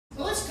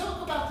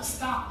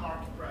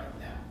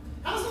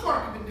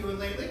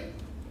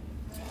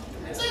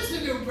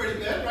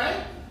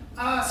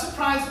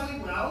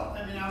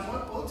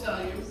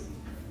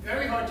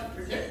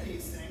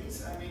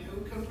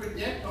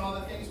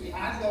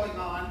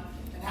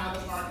and how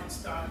the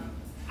market's done.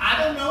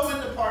 I don't know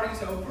when the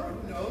party's over,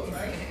 who knows,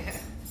 right?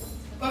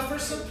 But for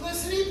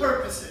simplicity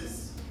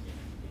purposes,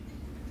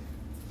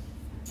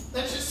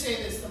 let's just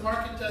say this, the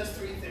market does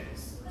three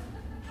things.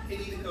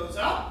 It either goes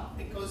up,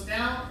 it goes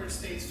down, or it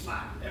stays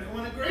flat.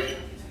 Everyone agree?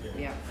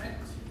 Yeah. Right?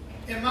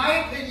 In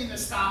my opinion, the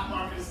stock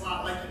market is a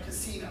lot like a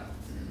casino.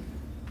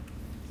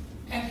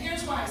 And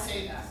here's why I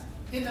say that.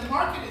 In the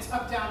market, it's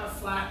up, down, or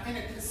flat. In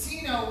a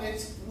casino,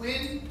 it's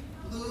win,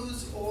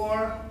 lose,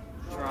 or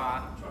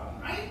Draw.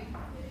 Right?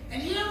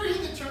 And you ever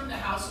hear the term the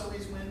house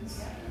always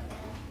wins?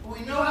 Well,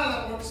 we know how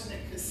that works in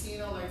a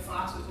casino like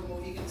Fox's or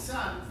Mohegan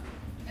Sun.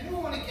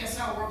 Anyone want to guess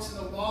how it works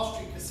in the Wall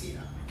Street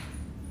casino?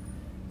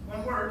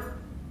 One word.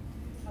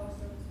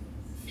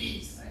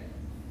 Fees.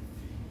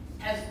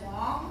 Right? As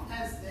long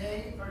as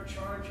they are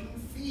charging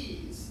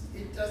fees,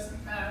 it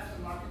doesn't matter if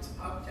the market's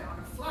up, down,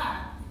 or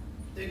flat.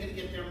 They're going to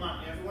get their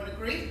money. Everyone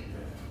agree?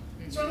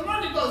 So if the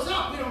market goes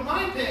up, we don't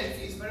mind paying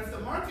fees, but if the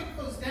market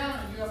goes down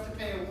and you have to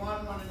pay a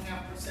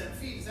 1.5%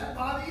 fee, does that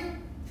bother you?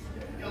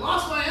 You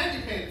lost my end,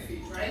 you pay the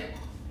fees, right?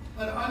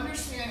 But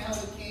understand how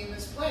the game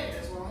is played.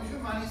 As long as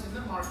your money's in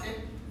the market,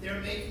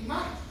 they're making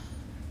money.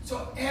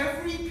 So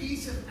every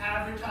piece of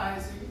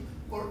advertising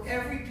or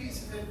every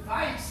piece of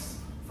advice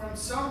from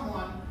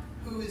someone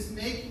who is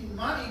making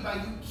money by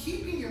you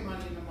keeping your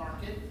money in the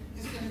market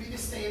is going to be to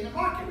stay in the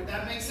market. Would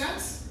that make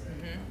sense?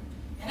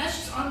 And that's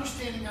just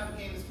understanding how the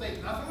game is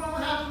played. Nothing wrong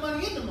with having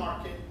money in the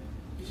market.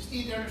 You just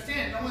need to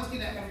understand, no one's going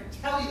to ever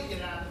tell you to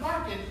get out of the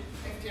market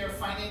if they're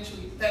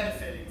financially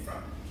benefiting from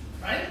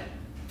it, right?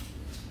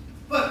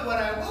 But what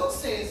I will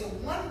say is the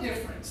one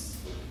difference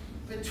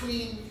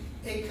between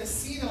a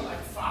casino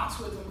like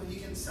Foxwoods or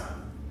Mohegan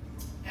Sun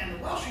and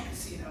the Wall Street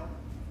casino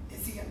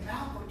is the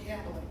amount we're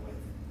gambling with.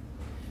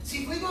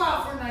 See, if we go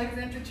out for a night of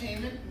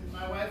entertainment, and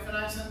my wife and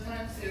I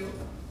sometimes do,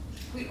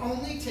 we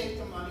only take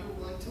the money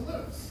we're willing to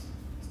lose.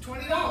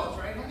 $20,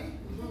 right, honey?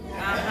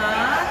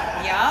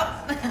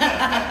 Yup.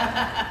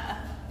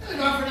 You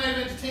go out for a night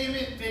of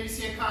entertainment, maybe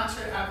see a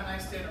concert, have a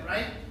nice dinner,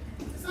 right?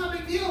 It's not a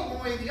big deal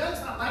one way or the other.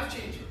 It's not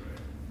life-changing.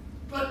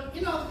 But,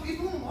 you know, the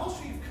people in Wall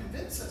Street have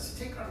convinced us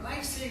to take our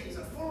life savings,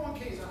 our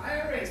 401ks, our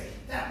IRAs,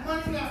 that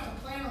money we have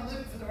to plan on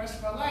living for the rest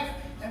of our life,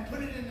 and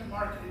put it in the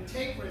market and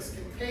take risk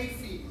and pay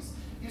fees.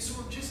 You know,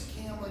 so we're just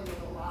gambling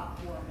with a lot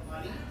more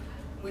money,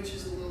 which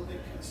is a little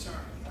bit concerning,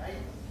 right?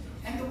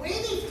 And the way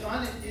they've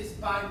done it is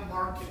by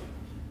marketing.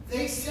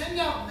 They send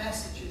out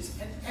messages,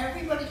 and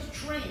everybody's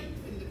trained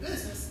in the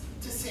business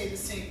to say the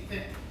same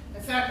thing.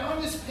 In fact, on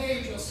this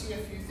page, you'll see a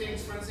few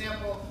things. For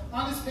example,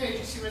 on this page,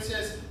 you see where it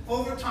says,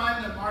 over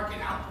time, the market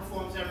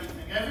outperforms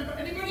everything.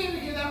 Anybody ever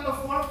hear that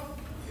before?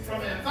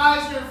 From an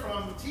advisor,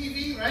 from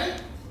TV,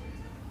 right?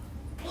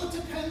 Well, it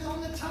depends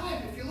on the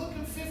time. If you're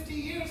looking 50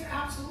 years,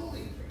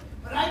 absolutely.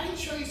 But I can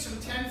show you some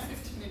 10,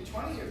 15, and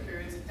 20-year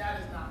periods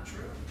that is not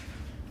true.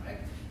 Right?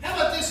 How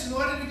about this? In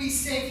order to be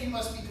safe, you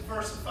must be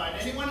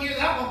diversified. Anyone hear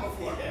that one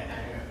before?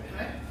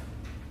 Right?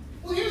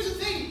 Well, here's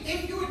the thing.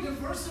 If you are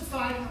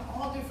diversified in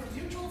all different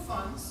mutual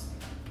funds,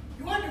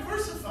 you are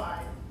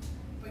diversified,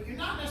 but you're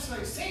not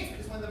necessarily safe,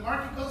 because when the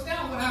market goes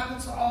down, what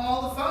happens to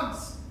all the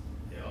funds?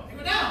 They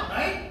go down,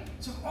 right?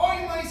 So if all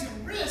your money's at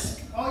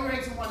risk, all your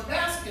eggs in one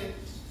basket,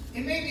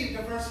 it may be a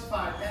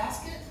diversified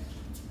basket,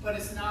 but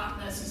it's not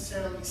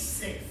necessarily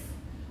safe.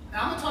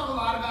 Now, I'm going to talk a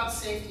lot about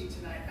safety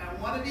tonight.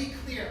 I want to be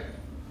clear.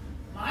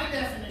 My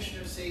definition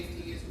of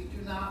safety is we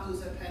do not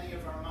lose a penny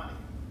of our money.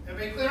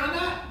 Everybody clear on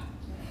that?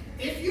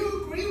 If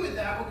you agree with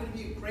that, we're going to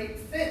be a great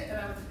fit. And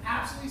I would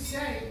absolutely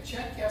say,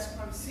 check yes,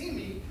 come see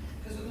me,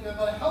 because we're going to be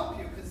able to help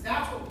you, because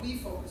that's what we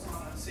focus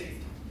on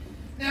safety.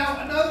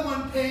 Now, another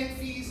one, paying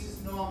fees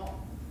is normal.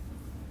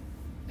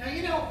 Now,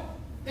 you know,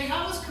 they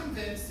have us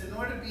convinced in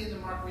order to be in the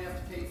market we have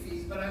to pay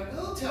fees, but I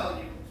will tell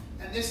you,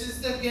 and this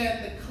is,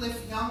 again, the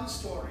Cliff Young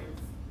story.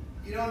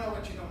 You don't know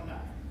what you don't know.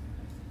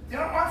 There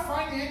are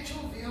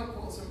financial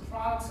vehicles and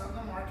products on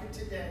the market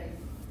today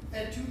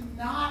that do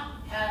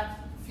not have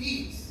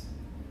fees.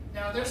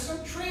 Now, there's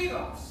some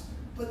trade-offs,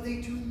 but they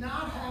do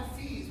not have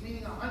fees,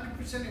 meaning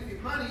 100% of your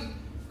money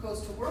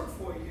goes to work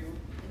for you,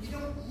 and you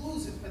don't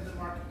lose it when the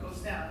market goes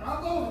down. And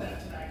I'll go over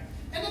that tonight.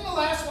 And then the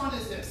last one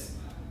is this.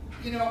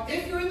 You know,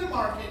 if you're in the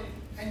market,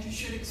 and you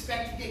should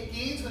expect to get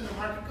gains when the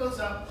market goes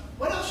up,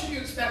 what else should you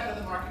expect when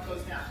the market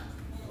goes down?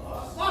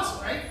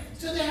 Loss, right?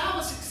 So they have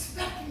us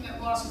expecting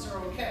that losses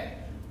are okay.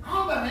 I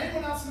don't know about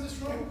anyone else in this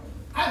room.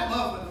 I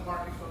love when the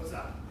market goes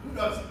up. Who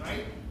doesn't,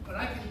 right? But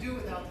I can do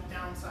without the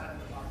downside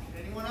of the market.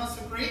 Anyone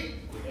else agree?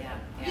 Yeah.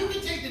 You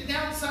can take the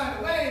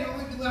downside away and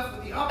only be left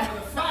with the up or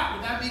the flat.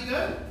 Would that be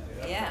good?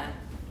 Yeah.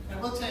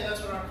 And we'll tell you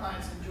that's what our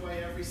clients enjoy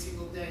every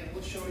single day. And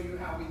we'll show you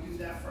how we do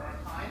that for our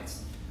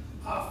clients.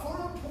 For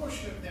a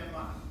portion of their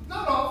money.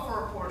 Not all,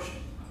 for a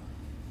portion.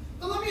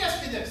 But let me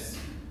ask you this.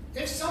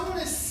 If someone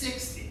is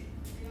 60,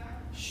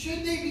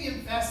 should they be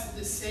invested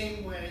the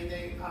same way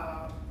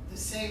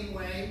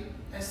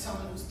as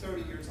someone who's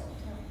 30 years old?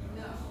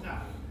 No.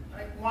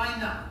 Right? Why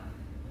not?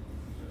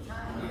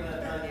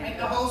 And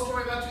the whole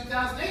story about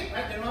 2008,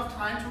 right? They don't have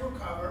time to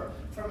recover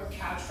from a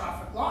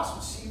catastrophic loss,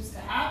 which seems to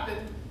happen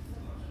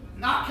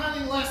Not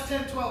counting the last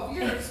 10, 12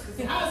 years, because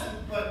it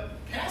hasn't, but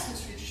past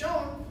history has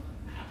shown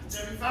it happens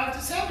every 5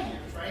 to 7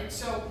 years, right?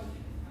 So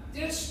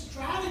there's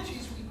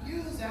strategies we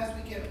use as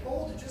we get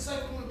older, just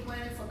like when we're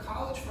planning for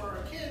college for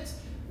our kids,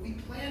 we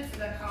plan for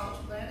that college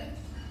planning.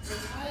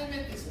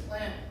 Retirement is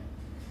planning.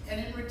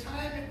 And in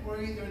retirement,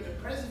 we're either in the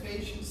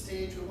preservation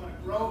stage where we want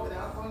to grow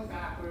without going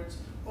backwards,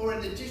 or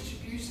in the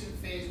distribution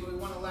phase where we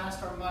want to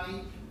last our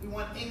money, we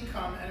want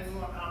income, and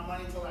we want our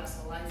money to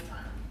last a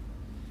lifetime.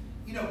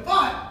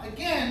 But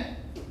again,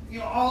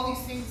 all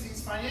these things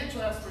these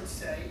financial experts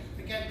say,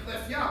 again,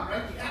 Cliff Young,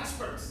 right? The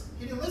experts.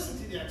 He didn't listen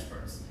to the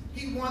experts.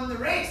 He won the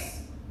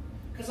race.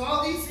 Because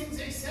all these things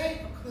they say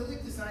are clearly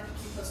designed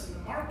to keep us in the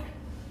market.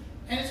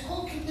 And it's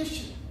called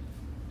conditioning.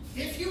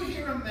 If you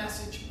hear a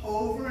message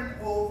over and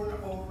over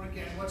and over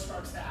again, what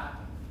starts to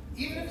happen?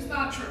 Even if it's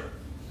not true,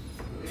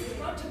 you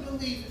start to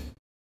believe it.